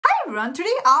everyone, today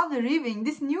I'll be reviewing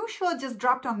this new show just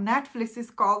dropped on Netflix. It's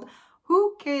called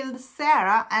Who Killed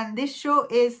Sara, and this show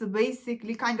is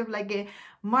basically kind of like a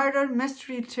murder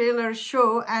mystery thriller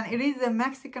show, and it is a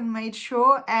Mexican made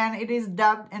show and it is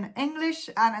dubbed in English,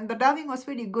 and the dubbing was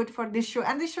pretty good for this show.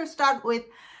 And this show starts with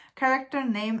character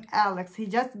named Alex. He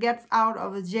just gets out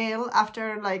of jail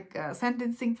after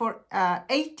sentencing for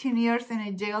 18 years in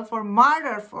a jail for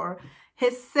murder for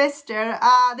his sister.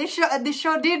 This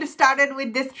show did started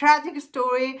with this tragic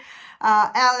story,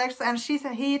 Alex, and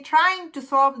he trying to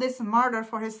solve this murder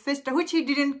for his sister, which he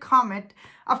didn't commit.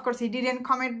 Of course, he didn't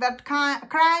commit that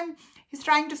crime. He's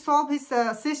trying to solve his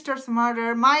sister's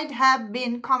murder. Might have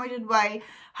been committed by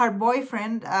her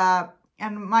boyfriend,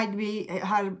 and might be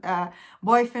her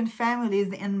boyfriend family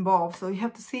is involved. So you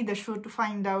have to see the show to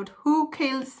find out who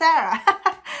killed Sara.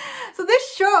 So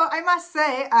this show, I must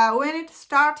say, when it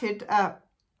started,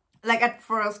 at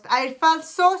first, I felt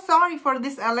so sorry for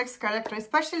this Alex character,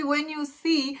 especially when you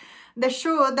see the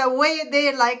show, the way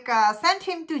they sent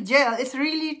him to jail is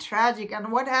really tragic,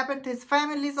 and what happened to his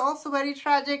family is also very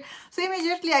tragic. So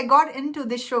immediately I got into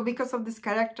this show because of this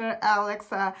character Alex.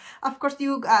 Of course,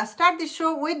 you start the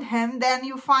show with him, then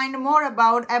you find more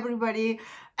about everybody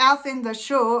else in the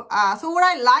show. So what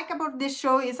I like about this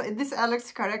show is this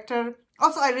Alex character.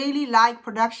 Also, I really like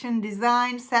production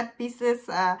design, set pieces,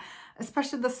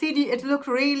 especially the city. It looked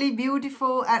really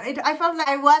beautiful, and I felt like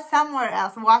I was somewhere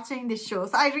else watching this show.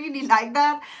 So I really like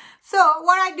that. So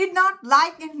what I did not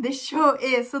like in this show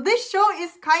is, so this show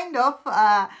is kind of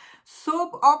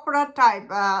soap opera type.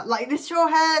 This show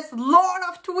has lot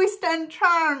of twist and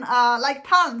turn,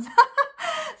 tons.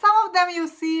 Some of them you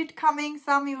see it coming,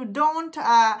 some you don't.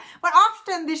 But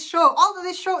often this show, although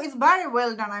this show is very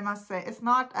well done, I must say, it's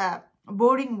not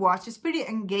boring watch. It's pretty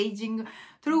engaging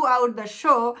throughout the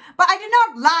show, but I did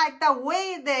not like the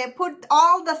way they put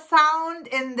all the sound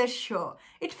in the show.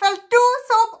 It felt too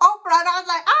soap opera, and I was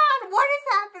like, what is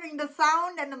happening? The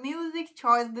sound and the music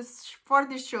choice for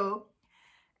this show,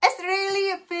 it's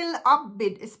really feel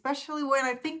upbeat, especially when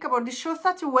I think about the show.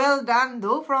 Such well done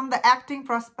though, from the acting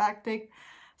perspective,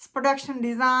 production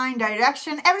design,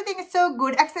 direction, everything is so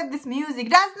good, except this music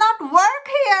does not work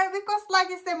here, because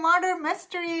it's a murder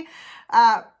mystery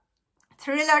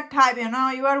thriller type,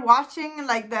 you are watching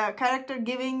the character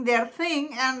giving their thing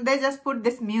and they just put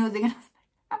this music.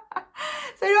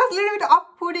 So it was a little bit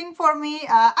off-putting for me.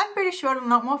 I'm pretty sure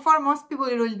for most people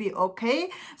it will be okay.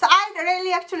 So I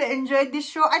really actually enjoyed this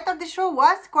show. I thought the show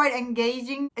was quite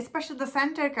engaging, especially the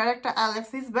center character Alex.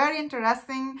 He's very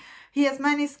interesting. He has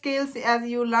many skills as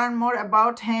you learn more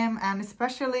about him, and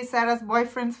especially Sarah's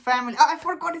boyfriend's family. I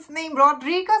forgot his name,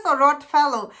 Rodriguez or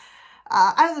Rodfellow.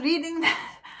 I was reading that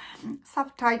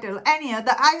subtitle. Anyhow,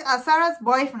 Sarah's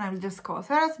boyfriend, I will just call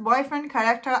Sarah's boyfriend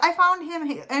character. I found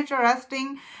him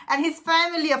interesting, and his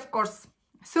family, of course.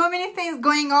 So many things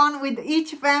going on with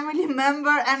each family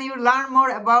member, and you learn more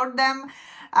about them.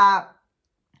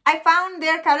 I found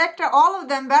their character, all of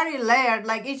them, very layered.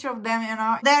 Each of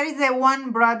them, there is a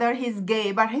one brother, he's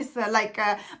gay, but he's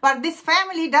but this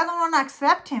family doesn't want to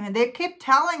accept him. They keep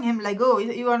telling him oh,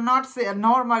 you are not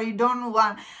normal, you don't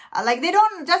want, they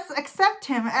don't just accept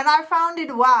him. And I found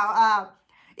it, wow,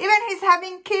 even he's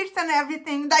having kids and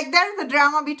everything, there's a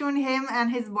drama between him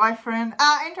and his boyfriend.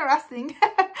 Interesting.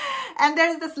 And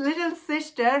there's this little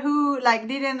sister who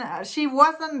she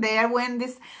wasn't there when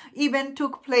this event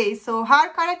took place, so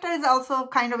her character is also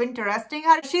kind of interesting.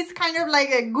 She's kind of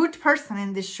a good person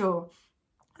in this show.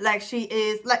 She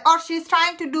is or she's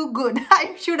trying to do good,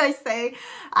 should I say.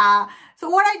 So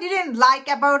what I didn't like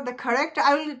about the character,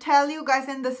 I will tell you guys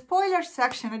in the spoiler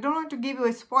section. I don't want to give you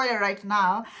a spoiler right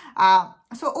now.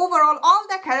 So overall, all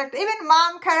the character, even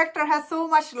mom character has so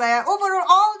much layer. Overall,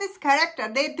 all this character,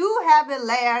 they do have a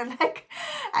layer.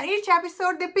 And each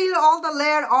episode, they peel all the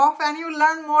layer off and you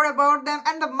learn more about them.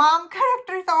 And the mom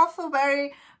character is also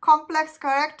very complex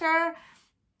character.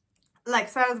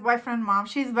 Sarah's boyfriend mom,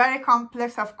 she's very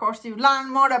complex. Of course, you learn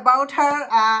more about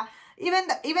her. Even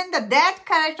the dad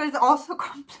character is also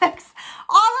complex.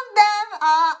 All of them,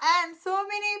 and so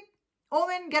many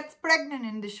women gets pregnant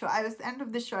in the show. End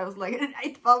of the show, I was like,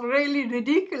 it felt really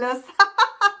ridiculous.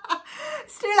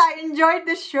 Still, I enjoyed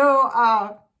the show.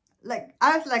 I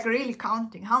was really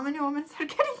counting how many women are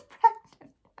getting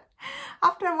pregnant.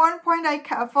 After one point, I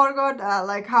forgot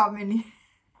how many.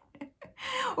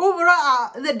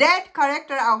 Overall, the dad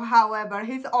character, however,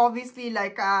 he's obviously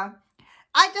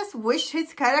I just wish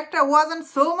his character wasn't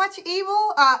so much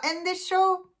evil in this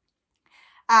show.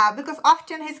 because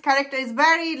often his character is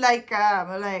very like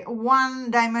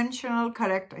one-dimensional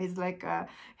character. He's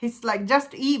like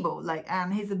just evil, like,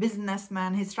 and he's a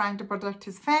businessman. He's trying to protect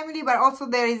his family, but also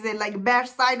there is a like bad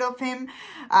side of him.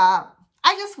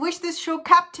 I just wish this show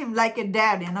kept him like a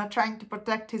dad, you know, trying to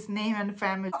protect his name and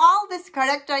family. All this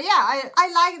character, yeah,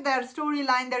 I like their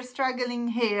storyline. They're struggling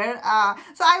here.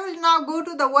 So I will now go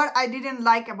to the what I didn't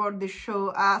like about this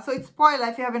show. So it's spoiler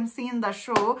if you haven't seen the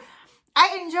show.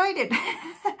 I enjoyed it.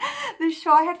 This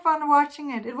show, I had fun watching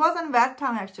it. It wasn't bad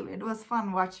time actually. It was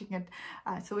fun watching it.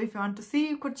 So if you want to see,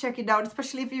 you could check it out,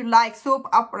 especially if you like soap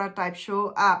opera type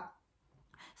show.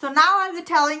 So now I'll be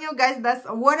telling you guys that's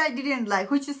what I didn't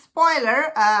like, which is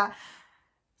spoiler.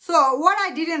 So what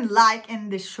I didn't like in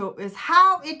this show is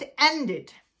how it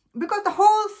ended. Because the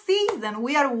whole season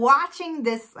we are watching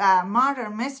this murder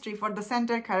mystery for the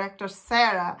center character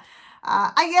Sara.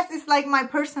 I guess it's like my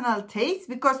personal taste,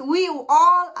 because we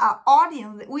all are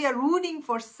audience, we are rooting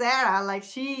for Sara. Like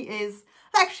she's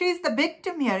the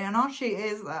victim here, you know.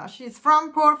 She's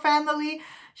from poor family.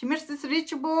 She meets this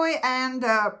rich boy, and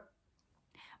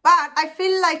but I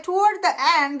feel like toward the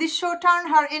end, this show turned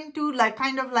her into like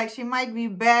kind of like she might be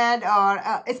bad, or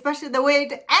especially the way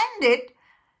it ended.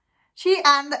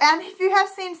 And if you have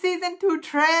seen season 2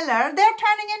 trailer, they're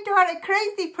turning into her a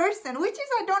crazy person, which is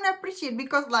I don't appreciate,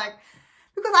 because I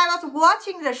was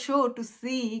watching the show to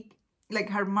see like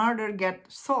her murder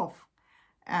get solved.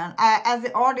 And as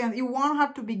the audience, you want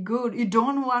her to be good. You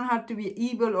don't want her to be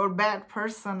evil or bad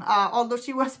person. Although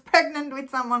she was pregnant with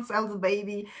someone else's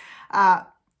baby.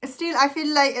 Still, I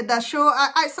feel like the show,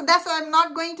 so that's why I'm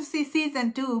not going to see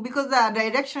season 2, because the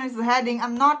direction is heading.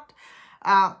 I'm not,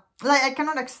 like, I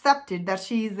cannot accept it that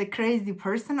she is a crazy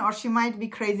person, or she might be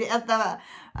crazy. At the,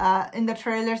 in the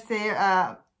trailer say,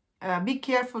 be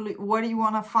careful what you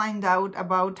want to find out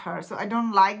about her. So I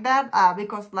don't like that,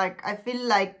 because like, I feel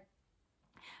like,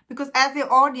 because as the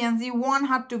audience, you want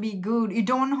her to be good. You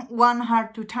don't want her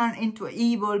to turn into an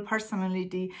evil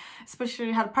personality.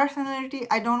 Especially her personality,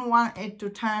 I don't want it to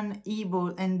turn evil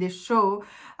in this show.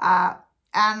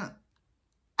 And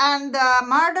the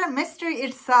murder mystery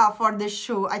itself for this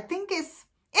show, I think it's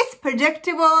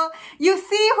predictable. You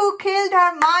see who killed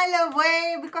her mile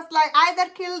away, because like either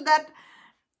killed that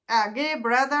gay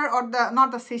brother, or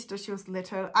not the sister, she was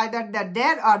little, either the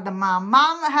dad or the mom.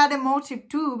 Mom had a motive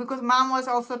too, because mom was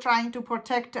also trying to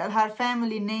protect her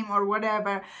family name or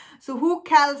whatever. So who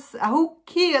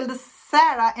killed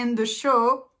Sara in the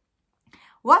show?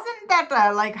 Wasn't that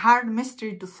like hard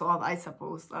mystery to solve, I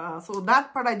suppose. So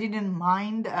that part I didn't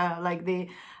mind. Like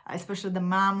especially the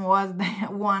mom was the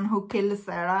one who killed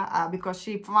Sara, because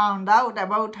she found out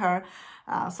about her.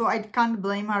 So I can't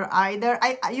blame her either.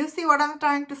 You see what I'm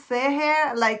trying to say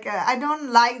here? Like, I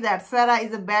don't like that Sara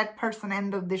is a bad person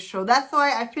end of this show. That's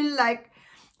why I feel like,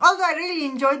 although I really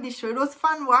enjoyed this show, it was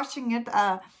fun watching it.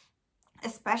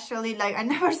 Especially like, I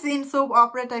never seen soap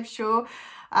opera type show.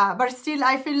 But still,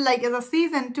 I feel like as a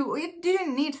season 2, it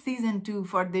didn't need season 2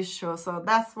 for this show. So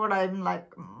that's what I'm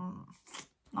like,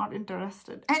 not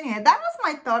interested. Anyway, that was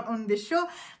my thought on this show.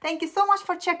 Thank you so much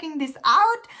for checking this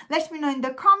out. Let me know in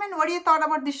the comment what you thought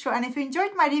about this show. And if you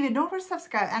enjoyed my review, don't forget to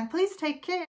subscribe. And please take care.